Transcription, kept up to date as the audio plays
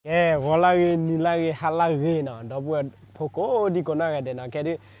Eh, walagi nilagi halagi no. Double poko di kona gade no.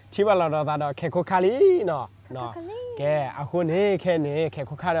 Kedi tiba la da da keko kali no. No. Ke aku ni ke ni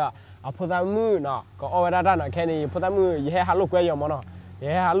keko kali. Apa tamu no. Ko awak dah no. Ke ni apa tamu ye halu kue yo mana. Ye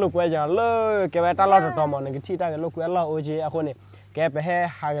halu kue yo lo ke beta la da mana. Ke cita ke lo kue la oje aku ni. Ke pe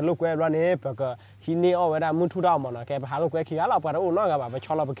ha ke lo kue lo ni pe ke hini awak dah mutu dah mana. Ke pe halu kue kia la pada uno ke apa.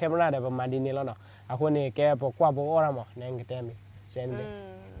 Chola pe kamera dah pe mandi ni lo no. Aku ni ke pe kuah pe orang mo. Neng kita mi. Send me.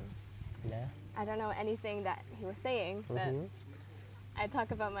 Yeah. I don't know anything that he was saying, but I talk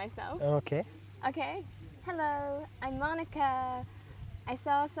about myself. Okay. Okay. Hello, I'm Monica. I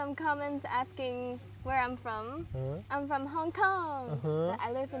saw some comments asking where I'm from. I'm from Hong Kong. But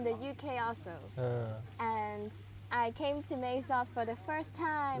I live in the UK also. And I came to Mesa for the first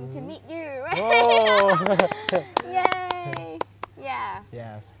time to meet you. Oh. Yay! Yeah.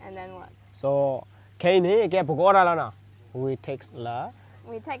 Yes. And then what? So, Kani, get Pogora Lana. We take la.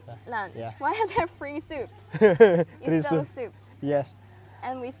 We take lunch. Yeah. Why are there free soups? Free You stole soup. soup. Yes.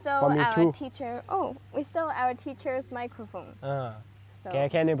 And we stole For me our too. teacher. Oh, we stole our teacher's microphone. So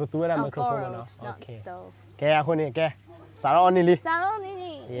Kani betul lah microphone borrowed, mana. not Okay. stole. Kaya aku ni, kaya. Sarah on ni.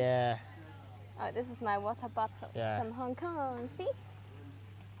 Salonini. Yeah. Oh, this is my water bottle Yeah. from Hong Kong. See?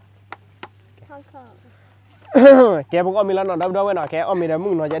 Hong Kong. Kaya pokok milan no, dah dah no. Kaya om ida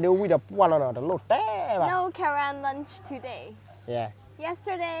mung no, jadi uwi dah puan no, dah lo teh. No Karan lunch today. Yeah.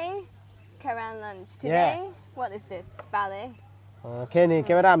 Yesterday, Karan lunch. Today, what is this? Ballet. Kaya ni,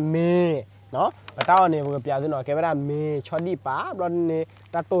 kaya dah me, no. Betul ni, bukan biasa no. Kaya dah me, chodi pa, belum ni,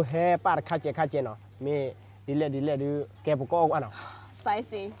 dah tu he, par kace no. Me, dile du, kaya pokok ano.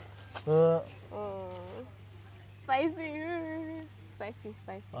 Spicy.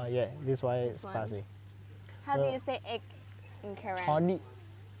 Spicy. Oh yeah, this one is This one. spicy. How do you say egg in Karen? Chodi.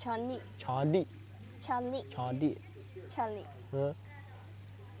 Chani.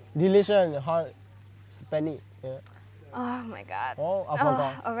 Delicious, hot, Spanish. Yeah. Oh my god. Oh, I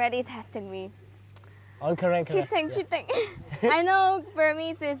forgot. Already testing me. On correct. Cheating. I know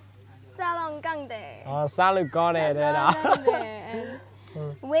Burmese is Salong Gangde. Oh, salad gone it. And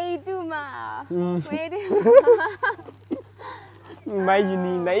Wei Duma. Mấy gì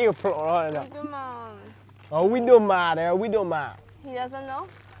nè, nãy cái pro rồi nè. Duma. Oh, widow ma. He doesn't know?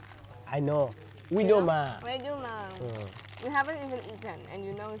 I know. Widow ma. Wei Duma. You haven't even eaten and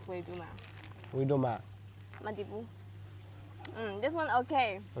you know it's Wei Duma. Widow ma. Madibu. This one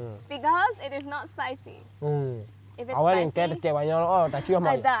okay. Because it is not spicy. If it's I want to spicy, get nhau nó chưa I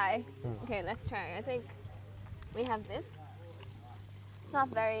mày. die. Okay, let's try. I think we have this. Not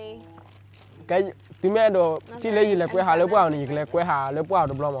very. Cái tìm mẹ đồ chỉ lấy gì là quay hà lớp bao này là quay hà lớp bao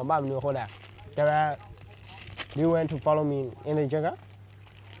được lo mà bao nhiêu không đã. Cho ra. Do you want to follow me in the jungle?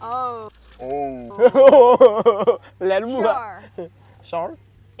 Oh. Let's move. Sure. Sure.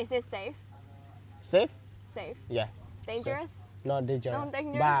 Is it safe? Safe? Safe. Yeah. Dangerous? Not dangerous. Not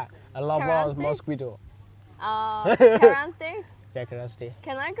dangerous? But a lot Karan of States? mosquito. Karan State? Yeah, Karan State.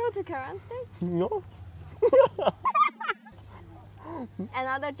 Can I go to Karan State? No.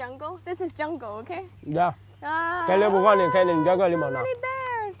 Another jungle? This is jungle, okay? Yeah. Ah, Cái lớp của con này cái này cho cái so mà nào. many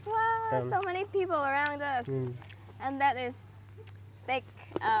bears! Wow, so many people around us. And that is big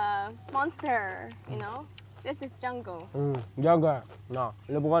monster, you know? This is jungle. Jogger. No.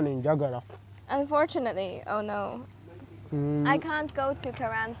 Lớp của con này jogger nào. Unfortunately, oh no. I can't go to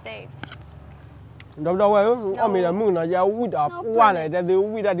Karan State. Đâu ấy, ông mình là mừng nó giao uy đập No qua này, permits. để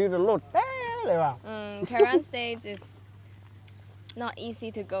uy đã đi được lột té này vào. Karan State is not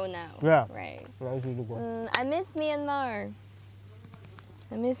easy to go now. Yeah. Right. Nói gì được rồi. I miss Myanmar.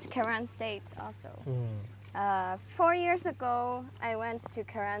 I miss Karan State also. 4 years ago, I went to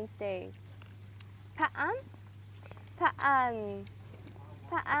Karan State. Pa'an?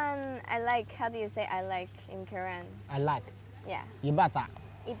 I like. How do you say I like in Karan? I like. Yeah. Ibata.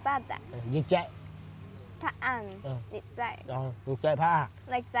 Ibada. Yichay. Pa'an. Yitzai. Yichay pa.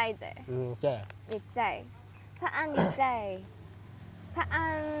 Like Zai de. Yichay. Yitzai. Pa'an Yitzai.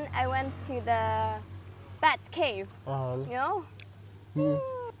 Pa'an, I went to the Bat's Cave. You know?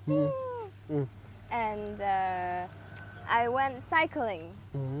 And I went cycling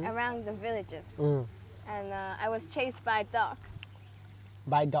around the villages. And I was chased by dogs.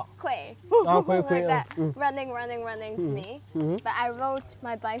 By dog. Quay. Quay. Like that. Running to me. But I rode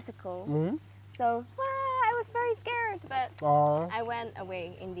my bicycle. So I was very scared, but I went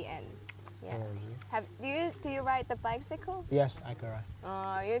away in the end. Yeah. Do you ride the bicycle? Yes, I can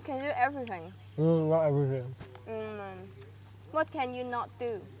ride. You can do everything. Not everything. What can you not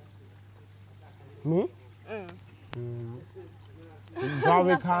do? Me? Drive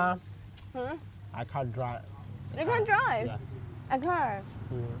a car. I can't drive. You can drive Yeah. a car.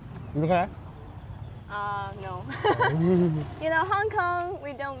 Okay. No. You know, Hong Kong,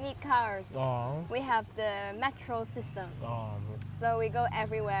 we don't need cars. Oh. We have the metro system. Oh. So we go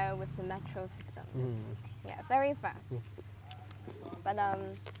everywhere with the metro system. Yeah, very fast. But I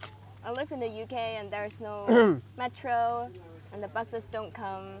live in the UK and there's no metro and the buses don't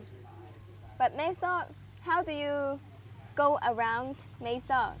come. But Mesa, how do you go around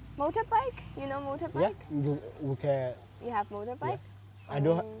Mesa? Motorbike? You know motorbike? Yeah, you can. You have motorbike? Yeah.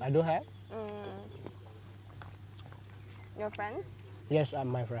 I do have. Your friends? Yes,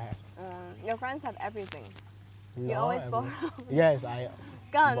 my friend. Your friends have everything. No, You always borrow Yes, I.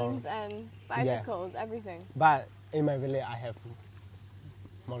 guns and bicycles, everything. But in my village, I have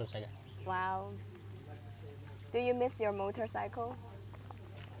motorcycle. Wow. Do you miss your motorcycle?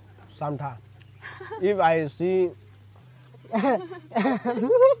 Sometimes, if I see.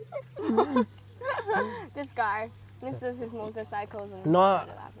 This guy misses his motorcycles and No,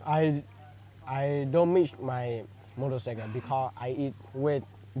 started laughing. I don't miss my motorcycle because I eat with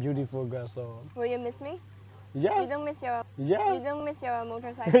beautiful girls. So Will you miss me? yes, You don't miss your yes. You don't miss your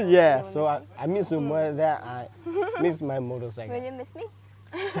motorcycle. Yeah, You so will miss I miss you more than I miss my me? motorcycle. Will you miss me?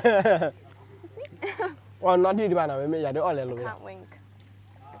 Oh, not the one. I mean, yeah, they all I can't wink.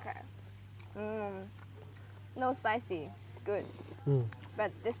 Okay. No spicy. Good.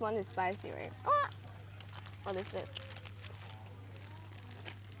 But this one is spicy, right? What is this?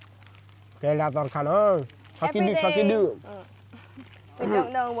 Okay, là toàn khả năng. Every Cho day. cái đu. We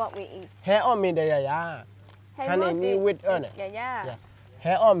don't know what we eat. Hair on me, there, yeah. Hey, Can what I did- with on? Yeah. Yeah.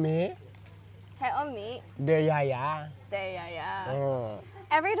 Hair on me, Hey, on me. there, yeah. There, yeah. Oh.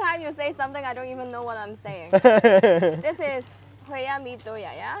 Every time you say something, I don't even know what I'm saying. This is Huya mi do ya.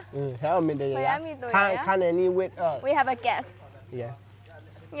 Hair on me, there, yeah. Miami to, yeah. Can any with on? We have a guest. Yeah.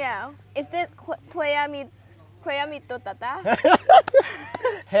 Yeah. Is this Huya mi to tata?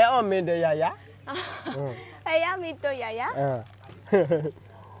 Hair on me, there, yeah. Huya mi do ya.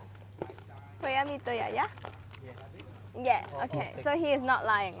 Huya mi do ya. Yeah. Okay. So he is not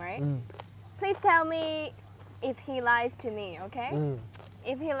lying, right? Please tell me if he lies to me, okay?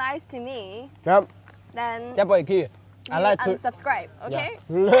 If he lies to me, Yep. then That boy key. I you like to. unsubscribe, okay?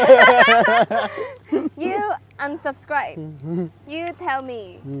 You unsubscribe. You tell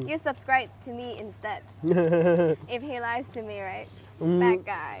me. You subscribe to me instead. If he lies to me, right? Bad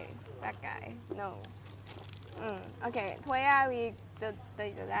guy. Bad guy. No. Okay. Toya we do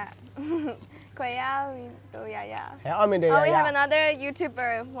that. Toya we do yeah. Hair on me, there, Oh, we have yeah. another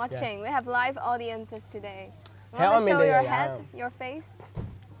YouTuber watching. We have live audiences today. Hey, Want to show Omid, your yeah. head, your face?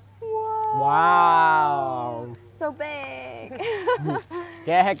 Whoa. Wow. So big.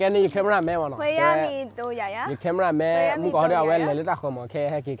 Cái này camera man mà. Huya mi do ya. Cái camera man, muốn có đeo về lấy ta không mà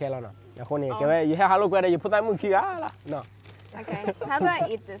cái cái nó. Cái con này cái you hello qua đây you put that monkey là. No. Okay. How do I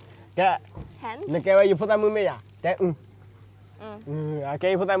eat this? Cái Hand? này cái you put that monkey à? Cái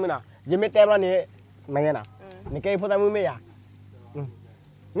cái put that monkey nào. Chỉ biết tem là này mày nào. Này cái put that monkey à?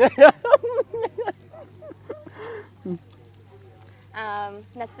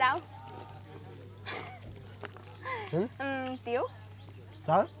 Nạch cháo. Tiếu.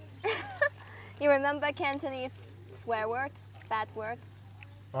 Sao? You remember Cantonese swear word? Bad word?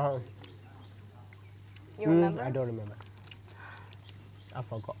 You remember? I don't remember. I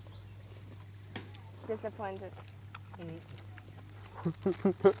forgot. Disappointed.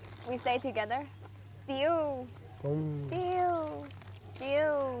 We stay together. Tiếu. Tiếu.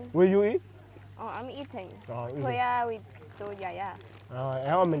 Tiếu. Will you eat? Oh, I'm eating. Eating. Toya we do ya.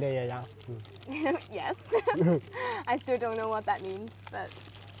 Hair on me, there, yeah. Yes. I still don't know what that means, but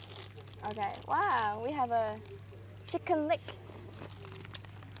okay. Wow, we have a chicken lick.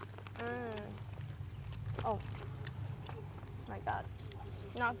 Oh my god,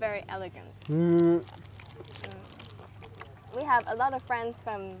 not very elegant. We have a lot of friends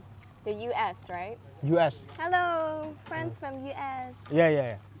from the US, right? US. Hello, friends from US.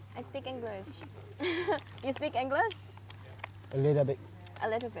 Yeah. I speak English. You speak English? A little bit. A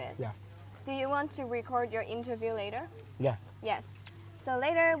little bit. Yeah. Do you want to record your interview later? Yeah. Yes. So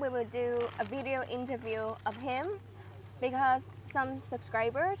later we will do a video interview of him because some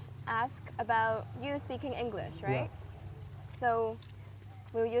subscribers ask about you speaking English, right? Yeah. So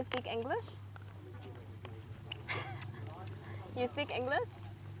will you speak English? You speak English?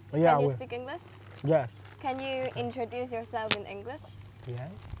 Yeah, Can I you will. speak English? Yeah. Can you introduce yourself in English? Yeah,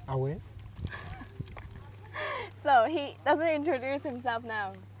 I will. So he doesn't introduce himself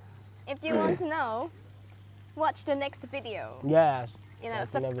now. If you want to know, watch the next video. Yes. You know,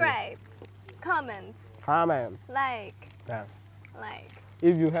 Definitely. subscribe, comment, Comment. like. Yeah. Like,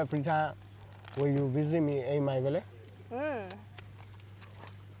 If you have free time, will you visit me in my village?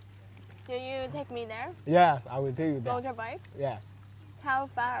 Do you take me there? Yes, I will take you there. Motorbike? Yeah. How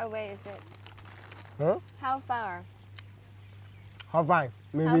far away is it? Huh? How far? How far?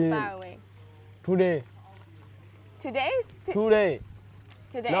 Maybe How far away? 2 days. 2 days? 2 days.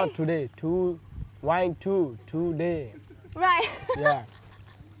 Today? Not today. 2 days. Right. Yeah.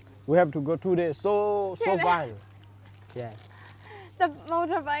 We have to go 2 days. So days. fun. Yeah. The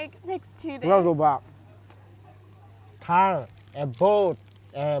motorbike takes 2 days. Not about car, a boat,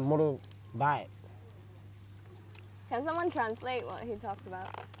 and motorbike. Can someone translate what he talks about?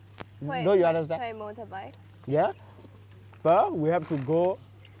 Don't you understand? Motorbike. Yeah. First, we have to go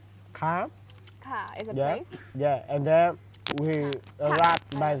car. Car is a Yeah. place. Yeah. And then we arrive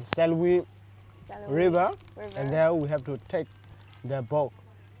by Selwi River. And then we have to take the boat.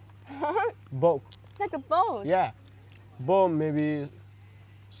 Boat. Like a boat. Yeah. Boat maybe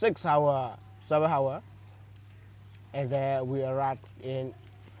 6 hours, 7 hours. And then we arrive in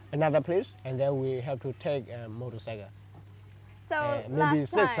another place. And then we have to take a motorcycle. So maybe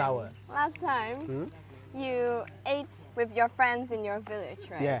last 6 time, hours. Last time, you ate with your friends in your village,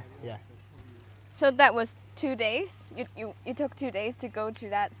 right? Yeah, yeah. So that was 2 days? You took 2 days to go to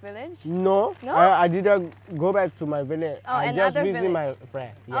that village? No, No? I didn't go back to my village. Oh, I just another visit village. my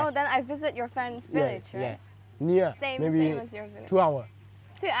friend. Yeah. Oh, then I visit your friend's village, yeah, right? Yeah, near. Same maybe as your village. 2 hours.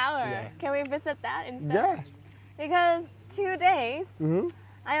 2 hours? Yeah. Can we visit that instead? Yeah. Because 2 days, Mm-hmm.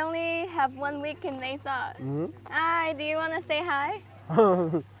 I only have 1 week in Mesa. Hi, do you want to say hi?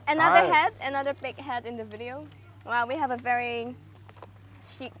 Mm-hmm. Another big head in the video. Wow, we have a very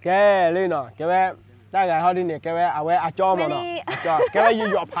chic. ကဲလေးနော်ကဲပဲတိုက်ကဟောဒီနေကဲပဲအဝဲအကြောမနော်အကြောကဲပဲရ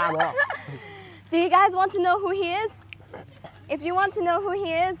ရဖာနော် Do you guys want to know who he is? If you want to know who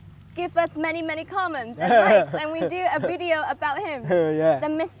he is, give us many comments and likes, and we do a video about him. Yeah.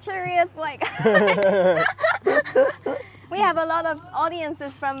 The mysterious white guy. We have a lot of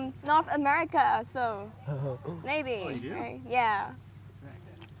audiences from North America, so maybe. Right? Yeah.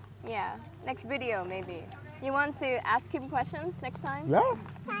 Yeah. Next video, maybe. You want to ask him questions next time? Yeah.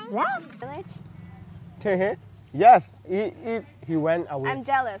 Yeah. Village? Take him. Yes. If he went away. I'm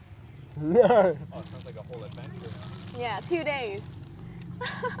jealous. Oh, it sounds like a whole adventure. Yeah, 2 days.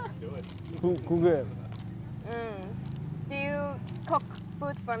 Do it. Google. Do you cook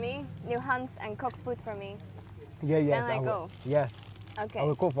food for me? You hunt and cook food for me? Yeah, yes. Then I will. go. Yes. Okay. I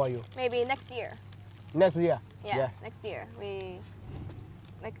will cook for you. Maybe next year. Next year. Yeah, next year. We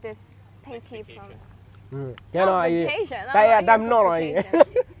make this pinky promise. ကဲတော့အေး vacation. တိုင်ရတမ်းနော်တော့အေး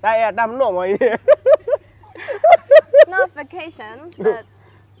တိုင်ရတမ်းနော်မအေး Not vacation, but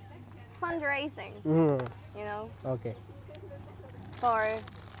fundraising, you know, Okay. for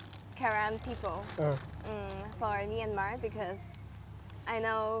Karen people, for Myanmar, because I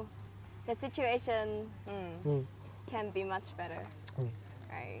know the situation can be much better,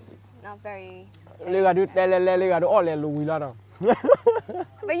 right? Not very လေးကတူတဲလဲလဲလေးကတူအော်လဲလူဝီလာတော့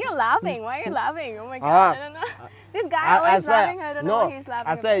But you're laughing. Why are you laughing? Oh my god, I don't know. This guy always laughing. I don't know what he's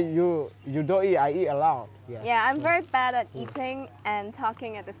laughing I said about. you don't eat. I eat a lot. Yeah. Yeah, I'm very bad at eating and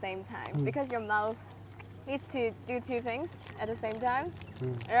talking at the same time because your mouth needs to do 2 things at the same time.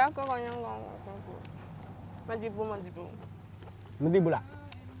 မသိဘူးလား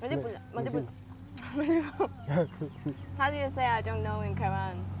How do you say I don't know in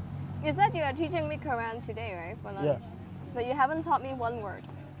Quran? You said you are teaching me Quran today, right? For lunch. Yeah. But you haven't taught me 1 word.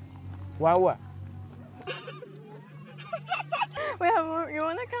 One word. You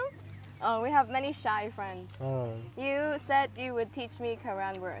wanna come? Oh, we have many shy friends. You said you would teach me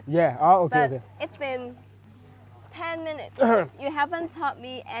Quran words. Yeah. Oh, okay. But Okay. it's been 10 minutes. You haven't taught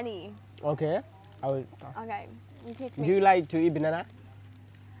me any. Okay. I will. Okay, you teach Do me. you like to eat banana?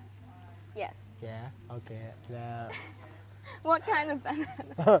 Yes. Yeah. Okay. What kind of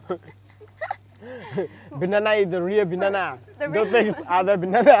banana? Banana is the real banana. The Those real things are the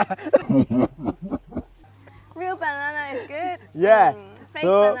banana. Real banana is good. Yeah. Fake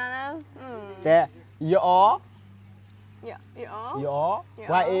So- bananas. Yeah. You all. Yeah. You all? You all. You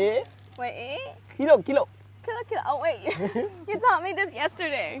Why all. a Wait, eh? kilo? Kilo. Oh wait. You taught me this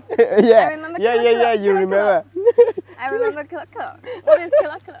yesterday. Yeah. I remember Yeah. kilo. You Kilo. remember? I remember kilo. What is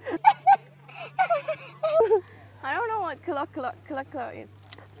kilo? I don't know what kilo is.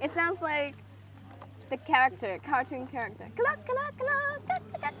 It sounds like the character, cartoon character.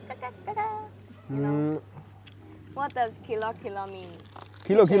 You know? What does kilo mean?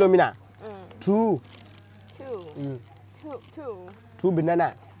 Kilo mina. 2. 2. 2 banana.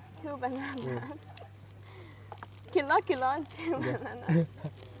 2 bananas. Kilo is 2 bananas.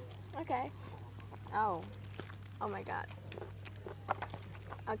 Okay. Oh my god.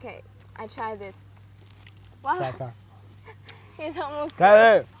 Okay, I try this. Wow, Try. he's almost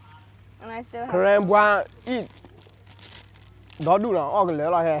Try it. squished. And I still have Korean one eat. Don't do no. All the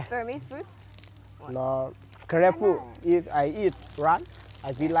little hair. Burmese food. No. Korean food. If I eat right,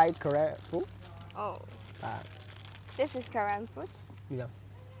 I feel like Korean food. Oh, Ah, this is Korean food. yeah.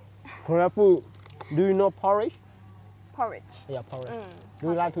 Korean food. Do you know porridge? Porridge. Yeah, porridge. Do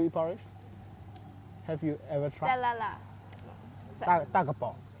you like to eat porridge? Have you ever tried? Jalala.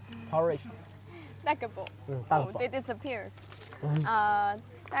 Tagapo. Porridge. Dagapo. Oh, Tagapo. they disappeared.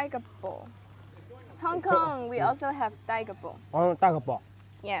 Dagapo. Hong Kong, we also have Dagapo. Oh, tagapo.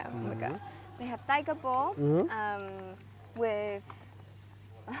 Yeah, oh my God. We have Dagapo with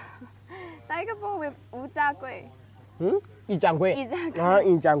Dagapo with Ujagui. Ichangwe. Ichangwe.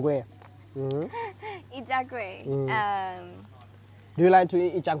 Ichangwe. Ijagui. Do you like to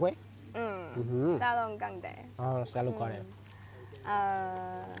eat ichangwe? Salong gangde. Oh, salad kore.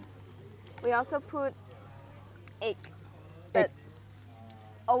 We also put egg, but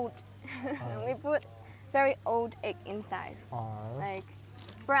old. We put very old egg inside, like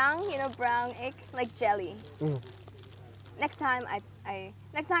brown, brown egg, like jelly. Next time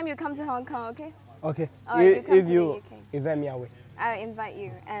next time you come to Hong Kong, okay? Okay. Or you come If to you the UK. invite me away. I'll invite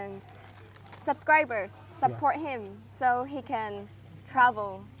you, and subscribers support him so he can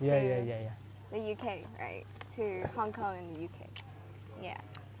travel to the UK, right? To Hong Kong and the UK. Yeah.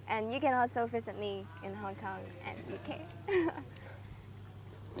 And you can also visit me in Hong Kong and UK.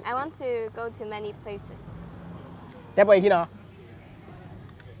 I want to go to many places. Tép ơi khi nào?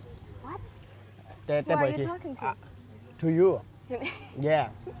 What? Tép Who are ơi you khi? talking to? To you. To me? Yeah.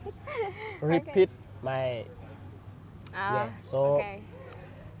 Repeat my. Ah, Yeah. So. okay.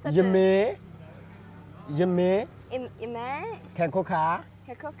 Such Yeme. Ime. Khen khô khá.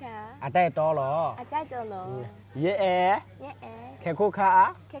 Kekoka. À tay to lọ. Ajai dolo. Dễ é. Yeah. Khen khô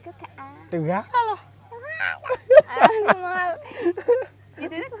khá. Kekoka. Từ gá lọ. You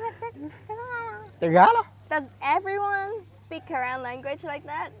did it? Từ gá lọ. Does everyone speak Korean language like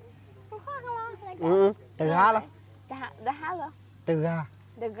that? Từ gá lọ. The hello. Từ gá.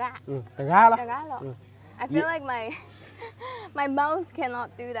 The ga. Từ gá lọ. The galo. I feel like my mouth cannot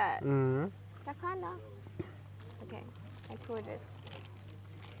do that. The galo. Okay, I put this.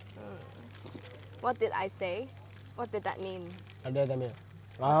 What did I say? What did that mean? Ở đây là mình.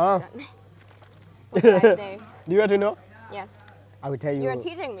 What did I say? Do you want to know? Yes. I will tell you. You're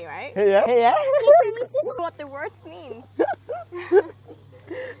teaching me, right? Yeah. Yeah. Teaching me what the words mean.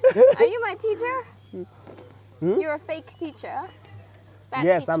 Are you my teacher? You're a fake teacher. Bad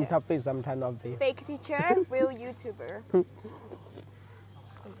Yeah, teacher. some topics, sometimes of the. Fake teacher, real YouTuber.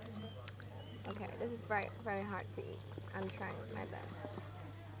 Okay, this is very, very hard to eat. I'm trying my best.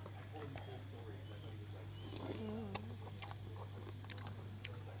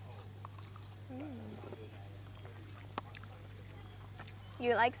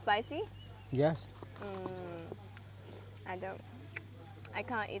 You like spicy? Yes. I don't. I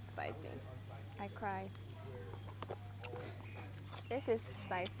can't eat spicy. I cry. This is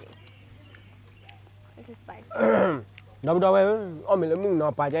spicy. This is spicy. Đâu đâu em, ông mình lấy mùng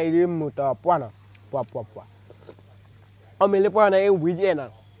nó phải chạy đi một quả nào, quả. Ông mình lấy quả này em quý gì nè,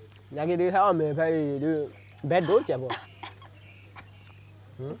 nhà cái đi theo ông mình phải đi bed đốt chả bộ.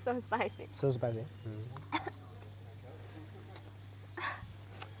 It's so spicy. So spicy.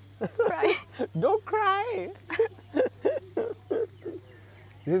 Cry. Don't cry.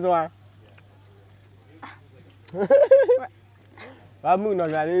 This one. Và mùng nó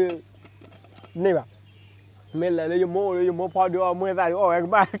là đi, này bà. Mình lại lấy mua phao đưa mua ra đưa em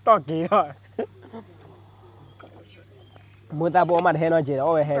ba to kỳ rồi. Mua ta bộ mặt hen nó chỉ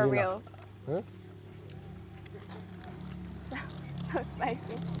đó hè For đi real. nào. So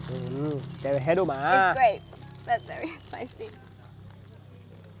spicy. Cái hè đâu mà. It's great, but very spicy.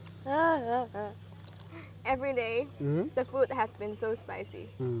 Every day, the food has been so spicy.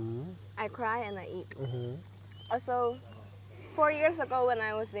 I cry and I eat. Also, 4 years ago when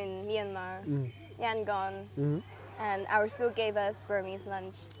I was in Myanmar, Yangon, and our school gave us Burmese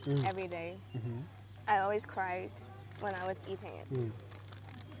lunch every day. I always cried when I was eating it.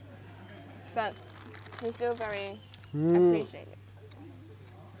 But we still very appreciate it.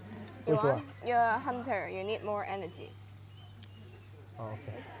 You're a hunter, you need more energy.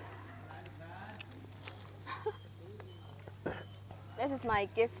 Okay. This is my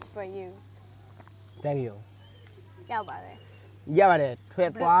gift for you. Thank you. Giao bà đây. Dạ bà để thuê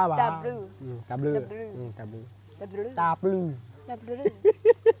quá bà. Ta blue. Ta blue. Ta blue. Ta blue. The blue. Ta blue. The blue.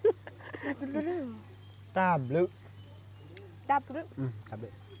 The blue. Ta blue. Ta blue. Ta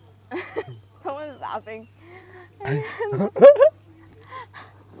blue. Someone's laughing. The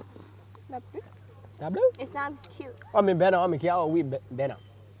blue. Ta blue. It sounds cute. Mình bé nào, mình kéo ở bên nào.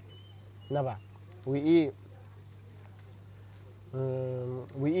 Never. We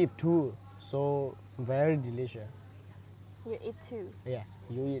eat two, so very delicious. You eat two. Yeah,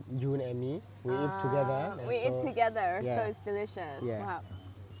 you eat June and me. We eat together. We eat together, yeah. so it's delicious. Yeah. Wow.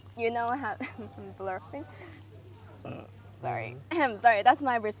 You know how blurring. Sorry, I'm sorry. That's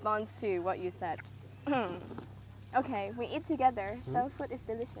my response to what you said. Okay, we eat together, so food is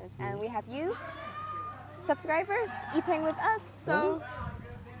delicious, and we have you, subscribers, eating with us. So.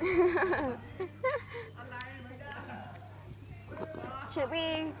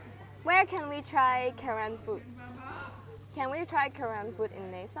 Where can we try Korean food? Can we try Korean food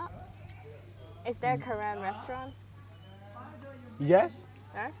in Nesa? Is there a Korean restaurant? Yes,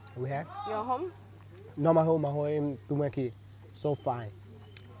 There? we have. Your home? No, my home in Tumaki. So fine.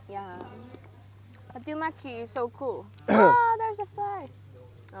 Yeah. But Dumaki is so cool. Oh, there's a fly.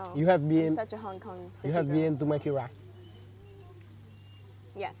 Oh, You have I'm been. such a Hong Kong city You have girl. been to Tumaki, right?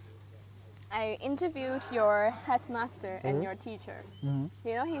 Yes. I interviewed your headmaster and your teacher. You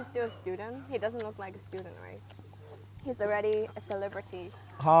know, he's still a student. He doesn't look like a student, right? He's already a celebrity.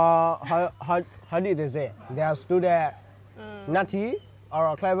 How did they say? They are student nutty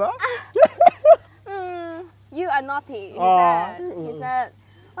or clever? You are naughty, he Oh. said. He said,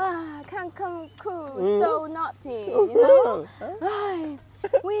 can't come cool, so naughty, you know? Right.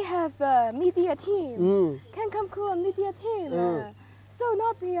 We have a media team. Can't come cool on media team. So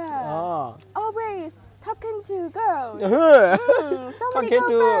naughty. Oh. Always talking to girls. So many Talking to-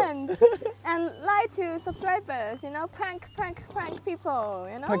 girlfriends. And lie to subscribers, you know, prank people,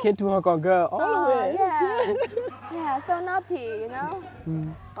 you know? Talking to her girl all the way. Yeah. Yeah, so naughty, you know?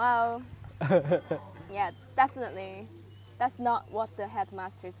 Wow. Yeah, definitely. That's not what the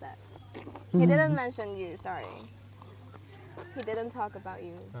headmaster said. He didn't mention you, sorry. He didn't talk about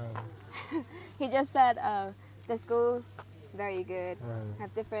you. He just said the school very good.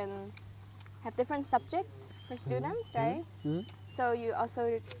 Have different subjects for students, right? So you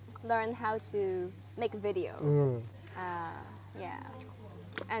also learn how to make video. Yeah.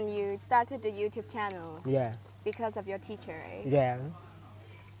 And you started the YouTube channel Yeah. because of your teacher, right? Yeah.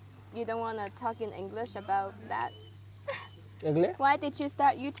 You don't want to talk in English about that? English? Why did you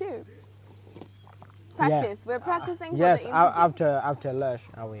start YouTube? Practice. We're practicing Yes, for the interview. after lunch,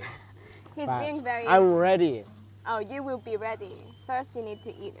 I will. He's But being very... I'm ready. Oh, you will be ready. First you need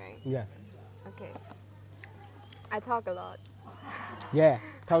to eat, right? Yeah. Okay. I talk a lot. Yeah.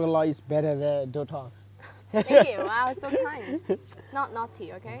 Talk a lot is better than don't talk. Thank you. Wow, so kind. Not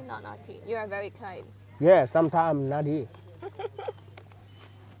naughty, okay? Not naughty. You are very kind. Yeah, sometimes nutty.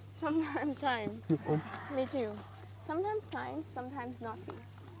 Sometimes kind. Me too. Sometimes kind, sometimes naughty.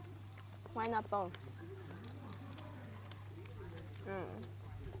 Why not both?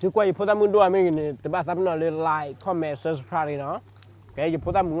 Chứ quay phụ tâm đua mình thì từ ba tâm nó lên like, comment, subscribe nó. Cái gì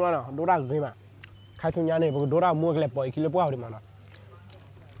phụ tâm muốn nó đố ra cái mà. Khai chung nhà này đố ra mua cái bỏi kia bao đi mà nó.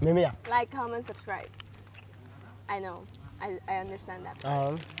 Mình à? Like, comment, subscribe. I know. I understand that.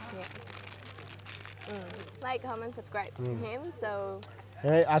 Yeah. Like, comment, subscribe to him. So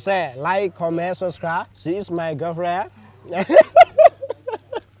I say like, comment, subscribe. She is my girlfriend.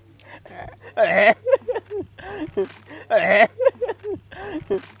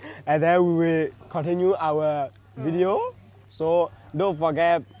 And then we will continue our video. So don't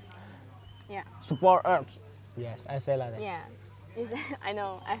forget yeah. support us. Yes, I say like that. Yeah. I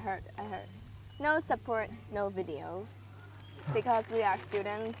know. I heard. No support, no video. Because we are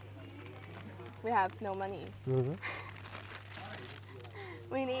students. We have no money.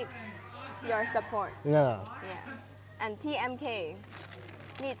 We need your support. Yeah. Yeah. And TMK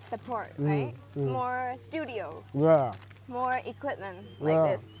needs support, right? More studio, Yeah. more equipment like Yeah.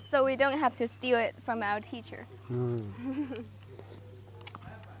 this. So we don't have to steal it from our teacher.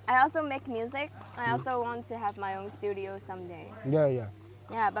 I also make music. I also want to have my own studio someday. Yeah, yeah.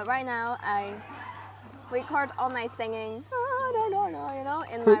 Yeah, but right now I record all my singing, you know,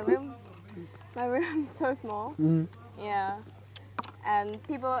 in my room. My room is so small. Yeah. And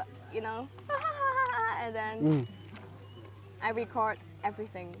people, you know, and then I record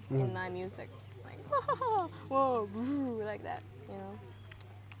everything in my music. Like, whoa, like that, you know.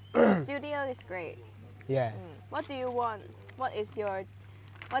 So studio is great. Yeah. What do you want? What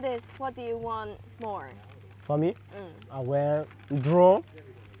do you want more? For me, I will draw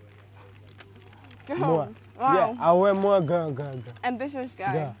more. Wow. Yeah, I will more girl. Ambitious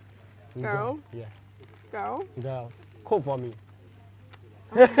guy. Girl. Yeah. Girl. Girl. Cook for me.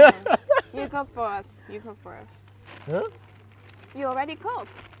 You cook for us. Huh? You already cook.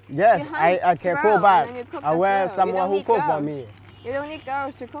 Yes, You hunt I can squirrel cook and back. then you cook I the will squirrel. You someone don't who need cook for girls. me. You don't need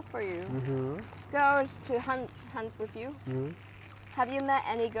girls to cook for you. Girls to hunt with you. Have you met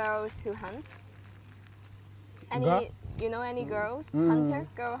any girls who hunt? Any, Girl? you know any girls? Hunter?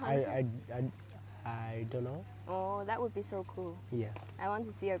 Girl hunter? I don't know. Oh, that would be so cool. Yeah. I want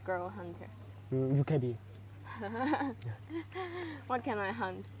to see a girl hunter. You can be. What can I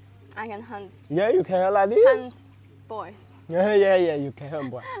hunt? I can hunt. Yeah, you can like this. Hunt boys. Yeah, you can,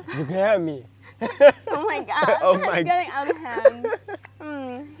 boy. You can help me. Oh my god. Oh my It's getting out of hand.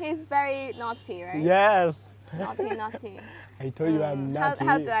 He's very naughty, right? Yes. Naughty. I told you I'm naughty.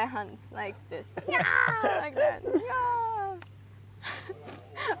 How do I hunt? Like this. Yeah, like that. Yeah.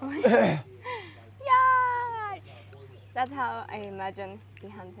 Oh my god. Yeah. That's how I imagine the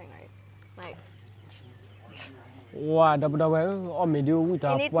hunting, right? Like, Wow, double. Oh, me do we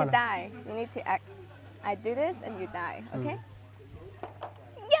you need to die. You need to act. I do this and you die, okay?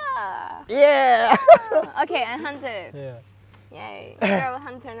 Yeah. Yeah. Okay, I hunted. Yeah. Yay, girl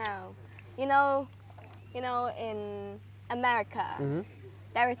hunter now. You know, in America,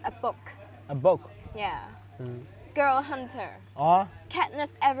 there is a book. A book. Yeah. Girl hunter. Oh.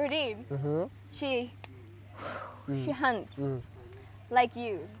 Katniss Everdeen. She hunts. Like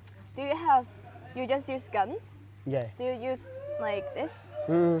you. Do you just use guns? Yeah. Do you use like this?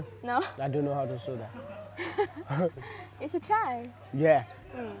 No. No? I don't know how to show that. You should try. Yeah.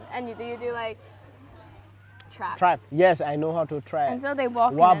 And do you do like traps? Trap. Yes, I know how to trap. And so they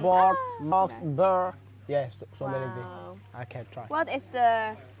walk in. Wobble, mouse, bird. Yes, so many things. Wow. I can try. What is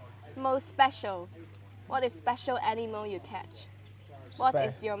the most special? What is special animal you catch? What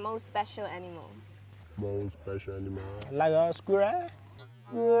is your most special animal? Most special animal. Like a squirrel.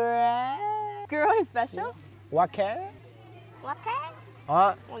 Girl is special? Waka. What cat?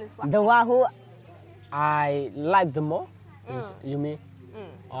 What is what? The one who I like the most is you mean?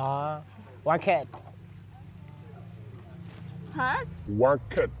 One cat. Huh? One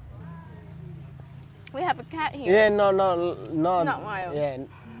cat. We have a cat here. Yeah, no. Not wild. Yeah,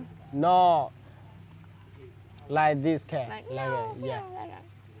 no. Like this cat. Like, Like meow, yeah.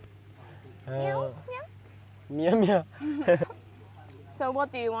 meow, Meow meow. So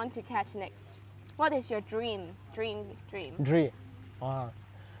what do you want to catch next? What is your dream? Dream. Dream.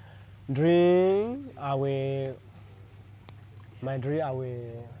 Dream. I will. My dream. I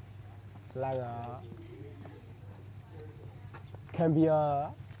will. Like can be a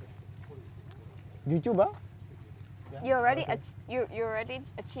YouTuber. You already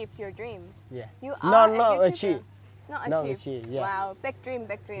achieved your dream. Yeah. You No, are not a YouTuber. achieve. Not Not achieved. achieve, yeah. Wow, big dream.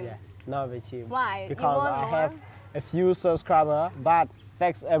 Yeah. Not achieve. Why? You Because want I more? have a few subscribers, but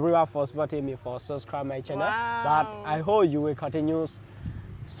thanks everyone for supporting me for subscribe my channel. Wow. But I hope you will continue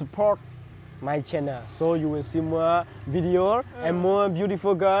support my channel, so you will see more video and more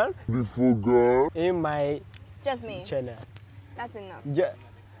beautiful girl in my Just me. channel. That's enough.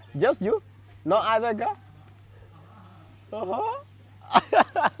 Just you, not other girl.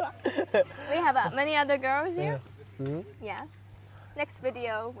 We have many other girls here. Yeah. Yeah. Next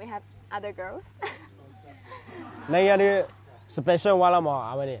video we have other girls. Này là special one là mò,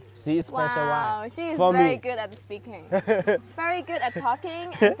 à she special Wow, one. she is For very me. good at speaking. She's very good at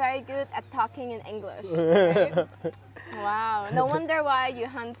talking and very good at talking in English. Right? Wow, no wonder why you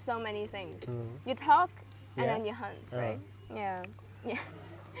hunt so many things. You talk and Yeah. then you hunt, right? Yeah.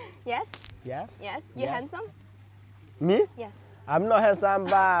 Yes? Yes. Yes? You Yes. handsome? Me? Yes. I'm not handsome,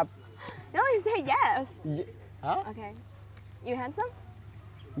 but No, you say yes. huh? Okay. You handsome?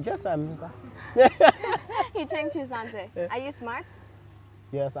 Yes, I'm handsome. He changed his answer. Are you smart?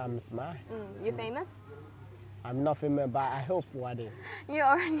 Yes, I'm smart. You famous? I'm not famous, but I hope one day. You're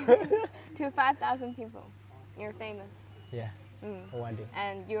already famous to 5,000 people. You're famous. Yeah, one day.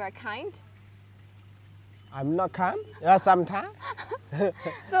 And you are kind? I'm not calm. Sometimes.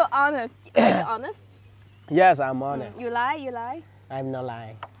 So honest. Are you honest? Yes, I'm honest. You lie? I'm not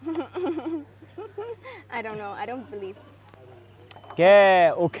lying. I don't know. I don't believe. ကဲ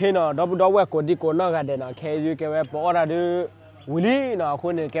okay နော်တော့ဝက်ကိုဒီကိုနော်ကတဲ့နော်ခဲယူကဲဝဲပေါ်တာဒီဝီလီနော်ခု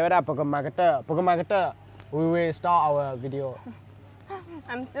နေကဲဝဲတာပကမာကတာ we will start our video.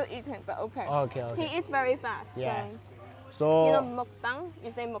 I'm still eating, but okay. Okay. He eats very fast. Yeah. So, So you know mukbang?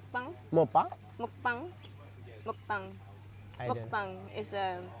 You say mukbang? မပါ Mukbang. I don't. Mukbang is a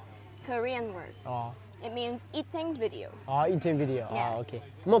Korean word. အော် It means eating video. eating video. Yeah. Okay.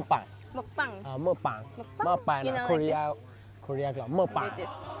 မပါ Mukbang. မပါ You နော် know, ကို like ရီးယား this. ကိုရီးယားကမပါ Like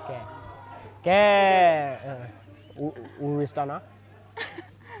this. ကဲwe will start now.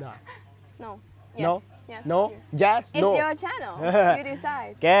 No. No. Yes. No. Yes. It's No. your channel. You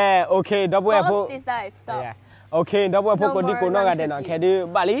decide. ကဲ okay တော့ဝဲဖို့ Boss decide. Stop. Yeah. Okay, double No poko di more kono lunch ga de na with ke di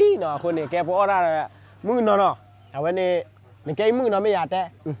bali no ko ni ke po ora mu no no. Awe ni ke mu no me ya te.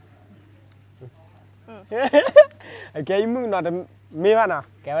 Ke mu no de Mivana,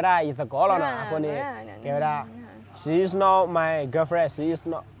 Kevada is a Golana, Kevada. She is not my girlfriend, she is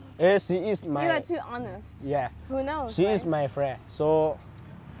not. She is my. You are too honest. Yeah. Who knows? She is my friend. So,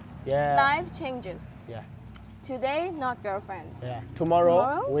 yeah. Life changes. Yeah. Today, not girlfriend. Yeah.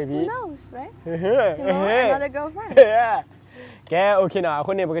 Tomorrow maybe. Who knows, right? Tomorrow, another girlfriend. Yeah. Okay, okay now.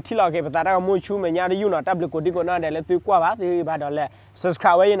 Ako ni bagai tilak ke, tapi ada muncul menyari you na, tapi kodi ko na ada le tu kuat bahasa ibadah le.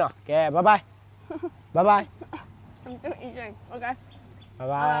 Subscribe aja na. Okay, bye bye. Bye bye. I'm still eating. Okay. Bye bye.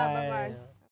 Bye bye.